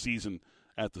first season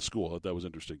at the school. I thought that was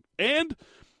interesting. And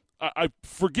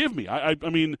forgive me, I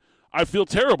mean, I feel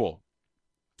terrible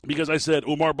because I said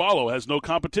Oumar Ballo has no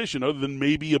competition other than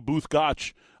maybe a Booth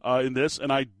Gotch in this,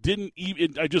 and I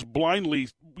just blindly,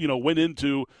 went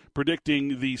into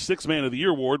predicting the Sixth Man of the Year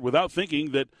award without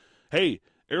thinking that, hey,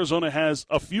 Arizona has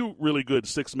a few really good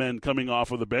 6 men coming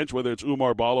off of the bench, whether it's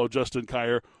Oumar Ballo, Justin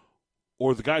Kier,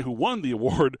 or the guy who won the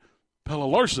award, Pelle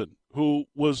Larsson, who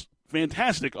was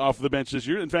fantastic off the bench this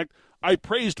year. In fact, I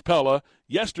praised Pelle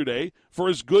yesterday for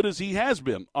as good as he has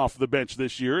been off the bench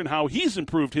this year and how he's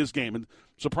improved his game and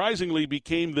surprisingly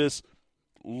became this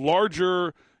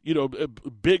larger,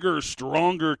 bigger,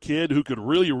 stronger kid who could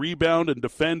really rebound and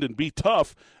defend and be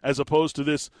tough as opposed to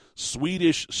this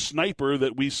Swedish sniper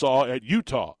that we saw at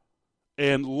Utah,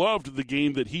 and loved the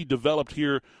game that he developed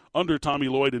here under Tommy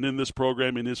Lloyd and in this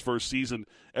program in his first season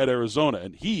at Arizona.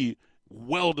 And he,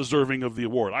 well deserving of the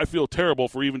award. I feel terrible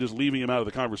for even just leaving him out of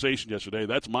the conversation yesterday.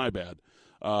 That's my bad.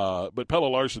 But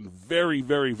Pelle Larsson, very,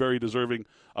 very, very deserving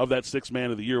of that 6th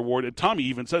Man of the Year award. And Tommy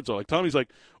even said so. Like, Tommy's like,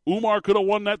 Oumar could have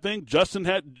won that thing. Justin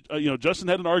had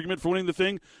an argument for winning the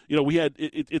thing.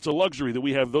 It's a luxury that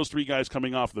we have those 3 guys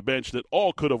coming off the bench that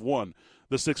all could have won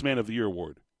the 6th Man of the Year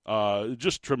award.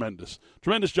 Just tremendous.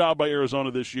 Tremendous job by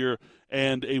Arizona this year,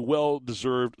 and a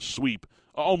well-deserved sweep,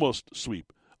 almost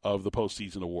sweep, of the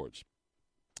postseason awards.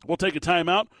 We'll take a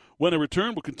timeout. When I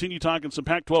return, we'll continue talking some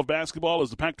Pac-12 basketball as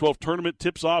the Pac-12 tournament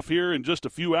tips off here in just a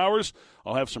few hours.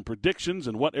 I'll have some predictions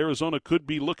and what Arizona could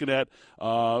be looking at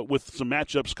with some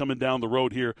matchups coming down the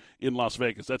road here in Las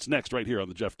Vegas. That's next right here on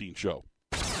The Jeff Dean Show.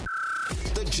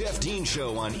 The Jeff Dean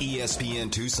Show on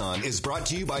ESPN Tucson is brought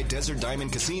to you by Desert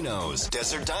Diamond Casinos.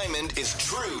 Desert Diamond is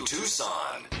true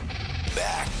Tucson.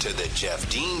 Back to the Jeff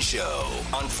Dean Show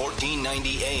on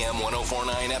 1490 AM,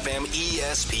 104.9 FM,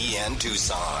 ESPN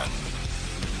Tucson.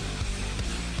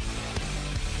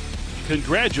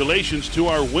 Congratulations to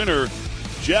our winner,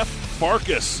 Jeff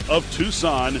Farkas of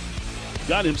Tucson.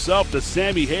 Got himself the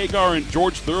Sammy Hagar and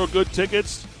George Thorogood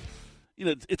tickets.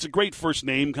 It's a great first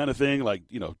name kind of thing.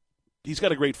 He's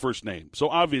got a great first name. So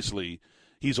obviously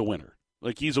he's a winner.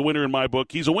 He's a winner in my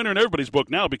book. He's a winner in everybody's book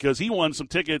now because he won some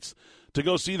tickets to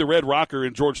go see the Red Rocker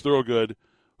and George Thorogood,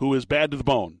 who is bad to the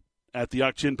bone, at the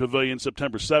Ak-Chin Pavilion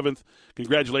September 7th.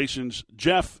 Congratulations,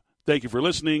 Jeff. Thank you for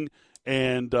listening,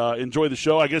 and enjoy the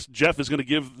show. I guess Jeff is going to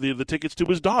give the tickets to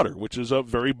his daughter, which is a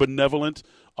very benevolent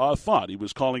thought. He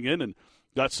was calling in and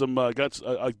got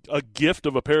a gift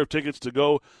of a pair of tickets to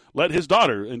go let his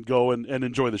daughter and go and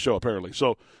enjoy the show, apparently.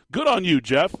 So good on you,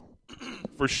 Jeff,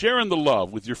 for sharing the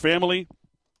love with your family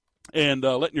and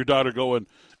letting your daughter go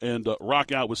and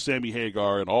rock out with Sammy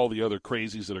Hagar and all the other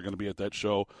crazies that are going to be at that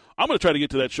show. I'm going to try to get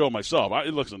to that show myself.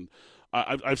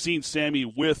 I've seen Sammy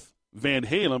with Van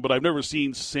Halen, but I've never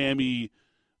seen Sammy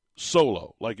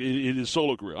solo, like in his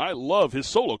solo career. I love his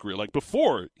solo career. Like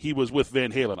before he was with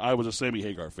Van Halen, I was a Sammy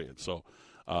Hagar fan. So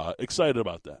excited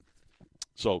about that.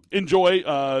 So enjoy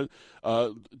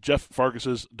Jeff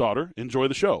Farkas's daughter. Enjoy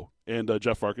the show. And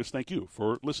Jeff Farkas, thank you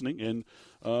for listening, and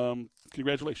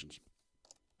congratulations.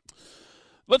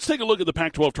 Let's take a look at the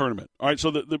Pac-12 tournament. All right, so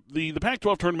the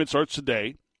Pac-12 tournament starts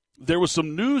today. There was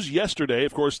some news yesterday,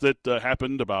 of course, that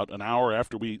happened about an hour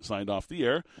after we signed off the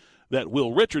air, that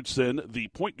Will Richardson, the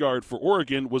point guard for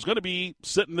Oregon, was going to be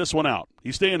sitting this one out.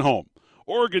 He's staying home.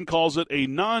 Oregon calls it a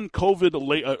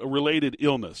non-COVID-related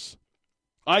illness.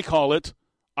 I call it,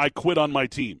 I quit on my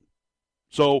team.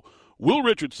 So Will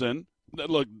Richardson,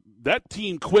 look, that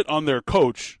team quit on their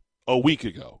coach a week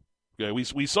ago. Okay,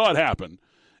 we saw it happen,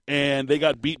 and they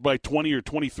got beat by 20 or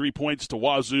 23 points to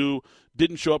Wazoo.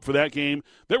 Didn't show up for that game.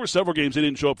 There were several games they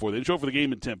didn't show up for. They didn't show up for the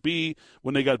game in Tempe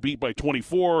when they got beat by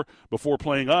 24 before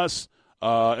playing us,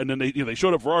 and then they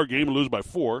showed up for our game and lose by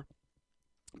 4.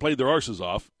 Played their arses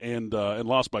off and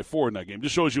lost by 4 in that game.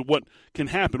 Just shows you what can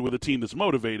happen with a team that's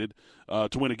motivated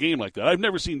to win a game like that. I've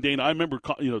never seen Dana. I remember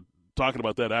talking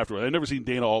about that afterward. I've never seen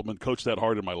Dana Altman coach that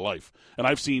hard in my life, and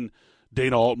I've seen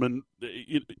Dana Altman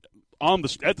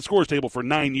at the scores table for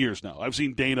 9 years now. I've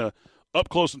seen Dana up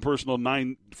close and personal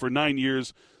for 9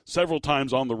 years, several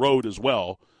times on the road as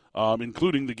well,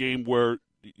 including the game where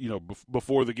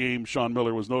before the game, Sean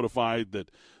Miller was notified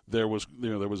that there was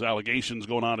allegations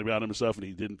going on about him and stuff, and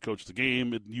he didn't coach the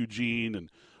game in Eugene and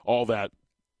all that.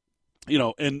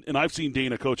 And I've seen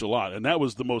Dana coach a lot, and that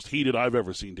was the most heated I've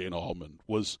ever seen Dana Altman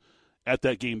was at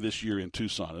that game this year in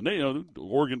Tucson. And they,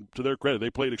 Oregon, to their credit, they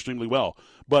played extremely well.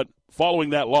 But following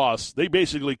that loss, they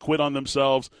basically quit on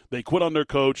themselves. They quit on their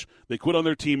coach. They quit on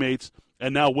their teammates.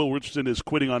 And now Will Richardson is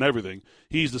quitting on everything.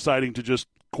 He's deciding to just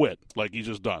quit, like he's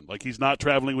just done. Like he's not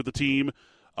traveling with the team.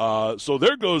 So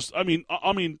there goes. I mean,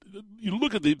 you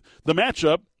look at the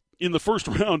matchup in the first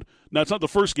round. Now it's not the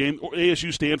first game.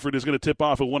 ASU Stanford is going to tip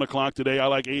off at 1:00 today. I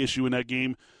like ASU in that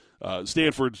game.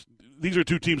 Stanford's. These are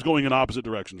two teams going in opposite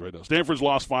directions right now. Stanford's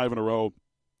lost 5 in a row.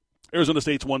 Arizona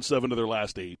State's won 7 of their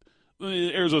last 8.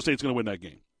 Arizona State's going to win that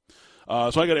game.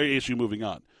 So I got ASU moving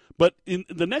on. But in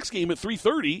the next game at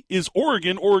 3:30 is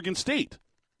Oregon State.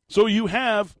 So you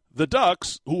have the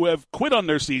Ducks, who have quit on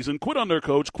their season, quit on their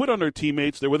coach, quit on their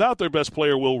teammates. They're without their best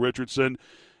player, Will Richardson.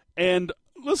 And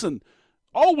listen,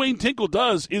 all Wayne Tinkle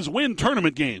does is win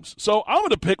tournament games. So I'm going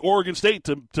to pick Oregon State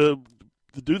to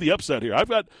do the upset here. I've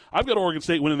got Oregon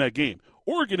State winning that game.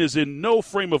 Oregon is in no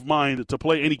frame of mind to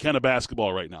play any kind of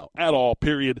basketball right now at all.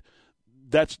 Period.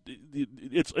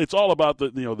 It's all about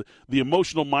the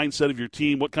emotional mindset of your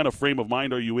team. What kind of frame of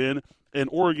mind are you in? And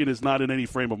Oregon is not in any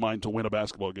frame of mind to win a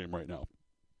basketball game right now.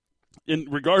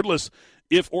 And regardless,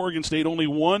 if Oregon State only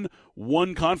won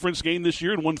one conference game this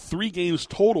year and won 3 games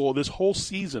total this whole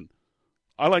season,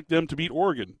 I like them to beat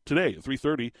Oregon today at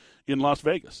 3:30 in Las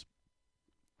Vegas.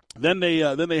 Then they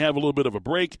have a little bit of a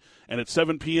break, and at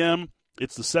 7 p.m.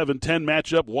 it's the 7-10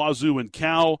 matchup, Wazoo and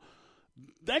Cal.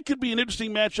 That could be an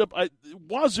interesting matchup.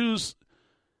 Wazoo's,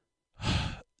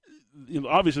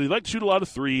 obviously they like to shoot a lot of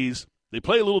threes. They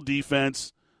play a little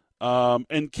defense,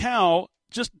 and Cal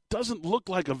just doesn't look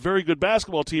like a very good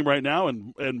basketball team right now.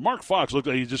 And Mark Fox looks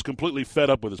like he's just completely fed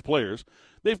up with his players.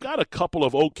 They've got a couple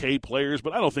of okay players,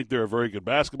 but I don't think they're a very good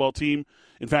basketball team.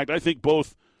 In fact, I think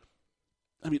both.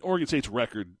 I mean, Oregon State's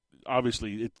record,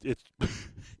 obviously,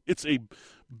 it's a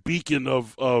beacon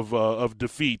of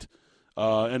defeat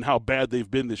and how bad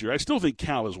they've been this year. I still think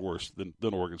Cal is worse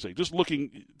than Oregon State. Just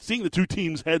seeing the two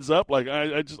teams heads up, like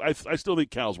I still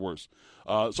think Cal's worse.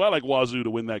 So I like Wazoo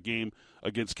to win that game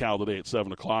against Cal today at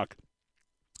 7:00.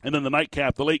 And then the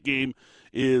nightcap, the late game,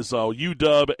 is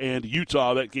UW and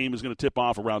Utah. That game is going to tip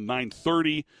off around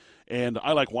 9:30. And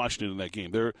I like Washington in that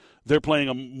game. They're playing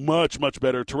a much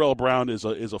better. Terrell Brown is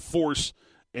a force,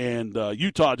 and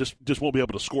Utah just won't be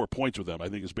able to score points with them. I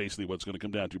think is basically what it's going to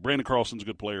come down to. Brandon Carlson's a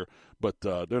good player, but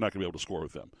they're not going to be able to score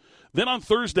with them. Then on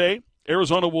Thursday,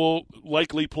 Arizona will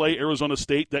likely play Arizona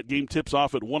State. That game tips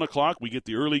off at 1:00. We get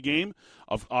the early game.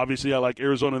 Obviously, I like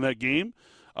Arizona in that game.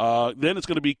 Then it's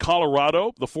going to be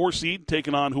Colorado, the 4 seed,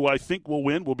 taking on who I think will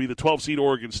win, will be the 12 seed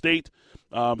Oregon State.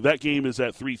 That game is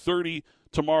at 3:30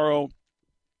 tomorrow.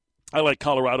 I like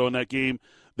Colorado in that game.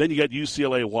 Then you got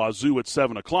UCLA Wazoo at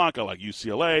 7:00. I like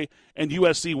UCLA. And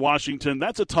USC Washington.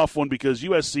 That's a tough one because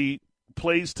USC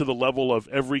plays to the level of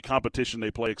every competition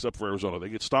they play except for Arizona. They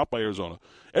get stopped by Arizona.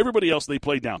 Everybody else they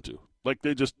play down to. Like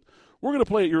they just we're going to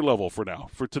play at your level for now,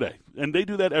 for today. And they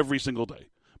do that every single day.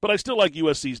 But I still like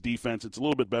USC's defense. It's a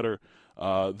little bit better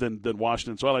than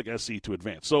Washington, so I like SC to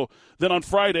advance. So then on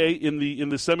Friday in the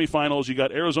semifinals, you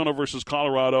got Arizona versus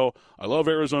Colorado. I love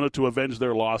Arizona to avenge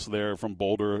their loss there from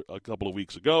Boulder a couple of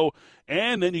weeks ago.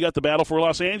 And then you got the battle for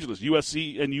Los Angeles,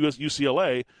 USC and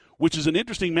UCLA, which is an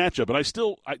interesting matchup. And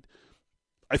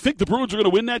I think the Bruins are going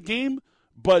to win that game,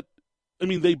 but, I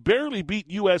mean, they barely beat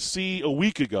USC a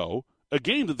week ago. A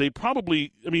game that they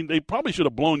probably should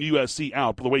have blown USC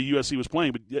out the way USC was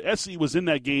playing, but SC was in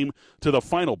that game to the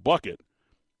final bucket.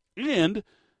 And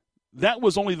that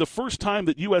was only the first time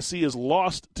that USC has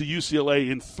lost to UCLA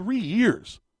in 3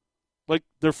 years. Like,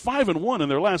 they're 5-1 in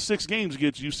their last 6 games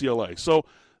against UCLA. So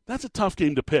that's a tough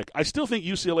game to pick. I still think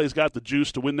UCLA's got the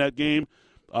juice to win that game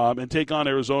and take on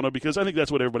Arizona, because I think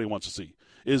that's what everybody wants to see,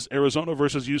 is Arizona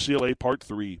versus UCLA Part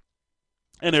 3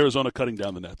 and Arizona cutting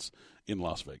down the nets in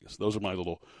Las Vegas. Those are my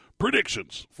little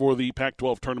predictions for the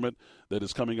Pac-12 tournament that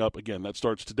is coming up. Again, that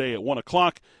starts today at 1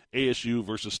 o'clock, ASU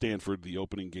versus Stanford, the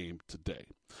opening game today.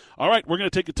 All right, we're going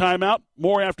to take a timeout.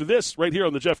 More after this right here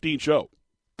on The Jeff Dean Show.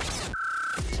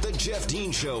 The Jeff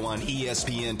Dean Show on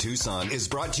ESPN Tucson is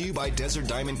brought to you by Desert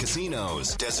Diamond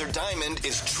Casinos. Desert Diamond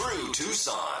is true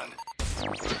Tucson.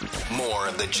 More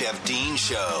of The Jeff Dean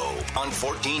Show on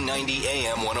 1490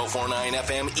 AM, 104.9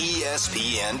 FM,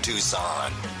 ESPN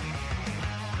Tucson.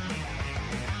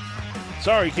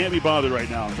 Sorry, can't be bothered right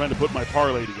now. I'm trying to put my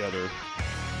parlay together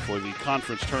for the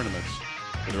conference tournaments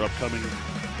that are upcoming,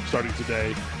 starting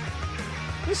today.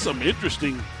 There's some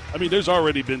interesting, there's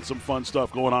already been some fun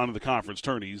stuff going on in the conference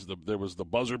tourneys. There was the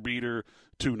buzzer beater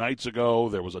 2 nights ago.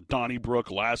 There was a Donnybrook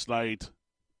last night.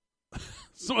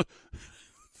 Some of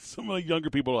the younger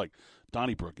people are like,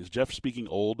 Donnybrook, is Jeff speaking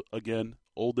old again?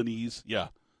 Oldenese? Yeah.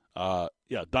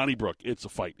 Donnybrook, it's a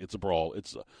fight. It's a brawl.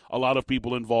 It's a lot of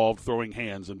people involved throwing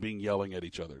hands and yelling at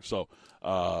each other. So,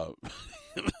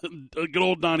 good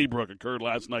old Donnybrook occurred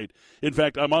last night. In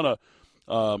fact, I'm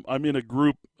in a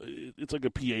group. It's like a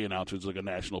PA announcer. It's like a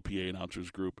national PA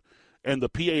announcers group. And the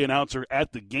PA announcer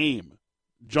at the game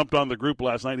jumped on the group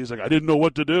last night. He's like, I didn't know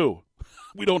what to do.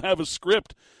 We don't have a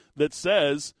script that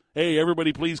says, hey,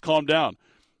 everybody please calm down.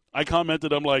 I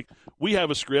commented, I'm like, we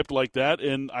have a script like that,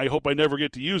 and I hope I never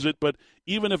get to use it, but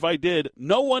even if I did,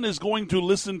 no one is going to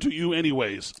listen to you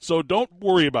anyways, so don't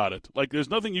worry about it. Like, there's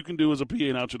nothing you can do as a PA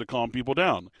announcer to calm people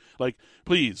down. Like,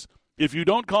 please, if you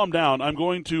don't calm down, I'm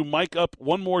going to mic up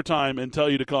one more time and tell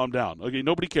you to calm down. Okay,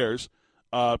 nobody cares.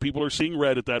 People are seeing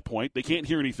red at that point. They can't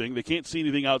hear anything. They can't see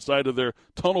anything outside of their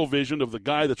tunnel vision of the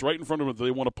guy that's right in front of them that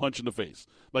they want to punch in the face.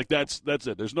 Like, that's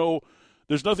it.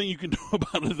 There's nothing you can do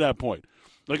about it at that point.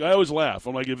 Like, I always laugh.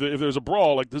 I'm like, if there's a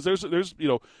brawl, like there's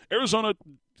Arizona,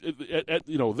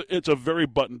 it's a very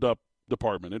buttoned up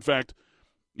department. In fact,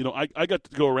 I got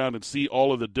to go around and see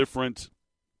all of the different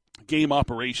game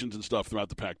operations and stuff throughout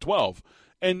the Pac-12,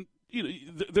 and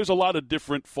there's a lot of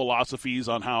different philosophies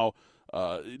on how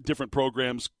different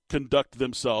programs conduct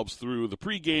themselves through the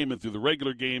pregame and through the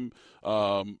regular game,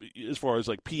 as far as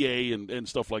like PA and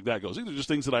stuff like that goes. These are just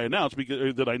things that I announce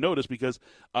that I notice because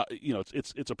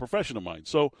it's a profession of mine.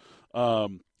 So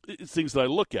it's things that I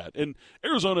look at. And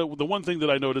Arizona, the one thing that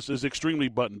I notice is extremely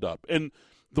buttoned up. And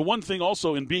the one thing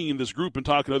also in being in this group and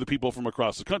talking to other people from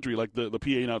across the country, like the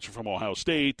PA announcer from Ohio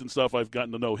State and stuff, I've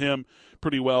gotten to know him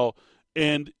pretty well.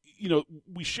 And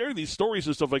we share these stories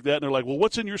and stuff like that, and they're like, well,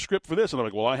 what's in your script for this? And I'm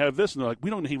like, well, I have this. And they're like, we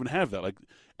don't even have that. Like,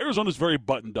 Arizona's very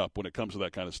buttoned up when it comes to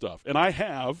that kind of stuff. And I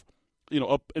have,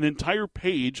 an entire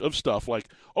page of stuff like,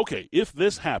 okay, if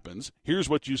this happens, here's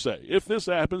what you say. If this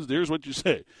happens, here's what you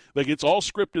say. Like, it's all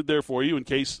scripted there for you in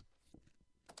case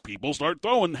people start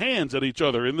throwing hands at each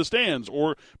other in the stands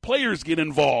or players get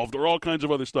involved or all kinds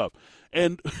of other stuff.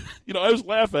 And, I always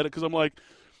laugh at it because I'm like,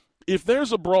 if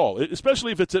there's a brawl,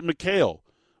 especially if it's at McHale,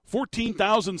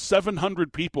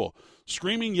 14,700 people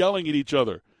screaming, yelling at each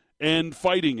other and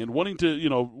fighting and wanting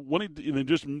to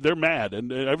just they're mad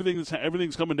and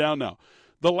everything's coming down now.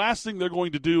 The last thing they're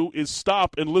going to do is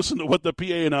stop and listen to what the PA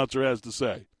announcer has to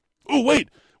say. Oh, wait,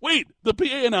 the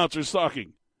PA announcer's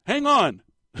talking. Hang on.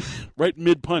 Right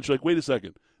mid-punch, like, wait a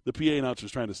second. The PA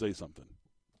announcer's trying to say something.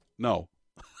 No.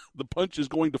 The punch is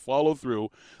going to follow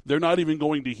through. They're not even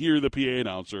going to hear the PA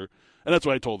announcer. And that's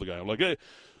what I told the guy. I'm like, hey,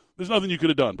 there's nothing you could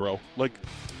have done, bro. Like,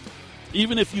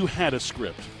 even if you had a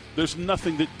script, there's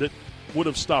nothing that would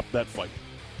have stopped that fight.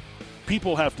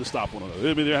 People have to stop one another.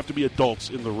 I mean, there have to be adults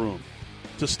in the room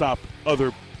to stop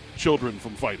other children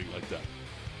from fighting like that,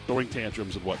 throwing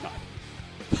tantrums and whatnot.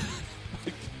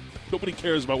 Nobody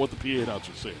cares about what the PA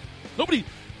announcer's saying.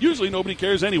 Usually nobody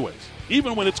cares anyways,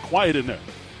 even when it's quiet in there.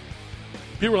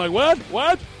 People are like,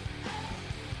 what?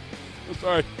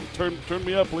 Sorry, turn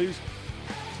me up, please.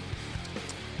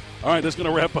 All right, that's going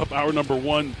to wrap up hour number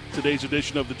one, today's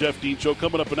edition of the Jeff Dean Show.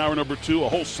 Coming up in hour number two, a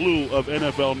whole slew of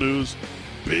NFL news.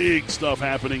 Big stuff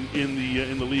happening in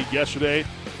the league yesterday.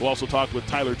 We'll also talk with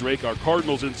Tyler Drake, our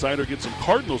Cardinals insider, get some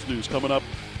Cardinals news coming up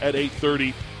at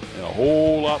 8:30, and a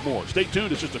whole lot more. Stay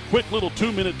tuned. It's just a quick little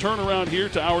 2-minute turnaround here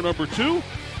to hour number two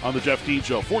on the Jeff Dean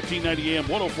Show. 1490 AM,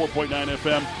 104.9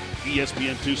 FM,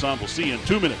 ESPN Tucson. We'll see you in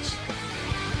 2 minutes.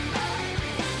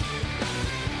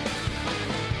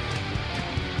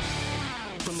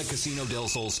 Casino del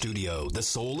Sol studio, the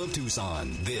soul of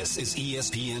Tucson. This is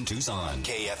ESPN Tucson,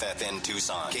 KFFN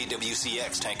Tucson,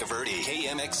 KWCX Tanca Verde,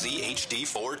 KMXZ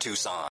HD4 Tucson.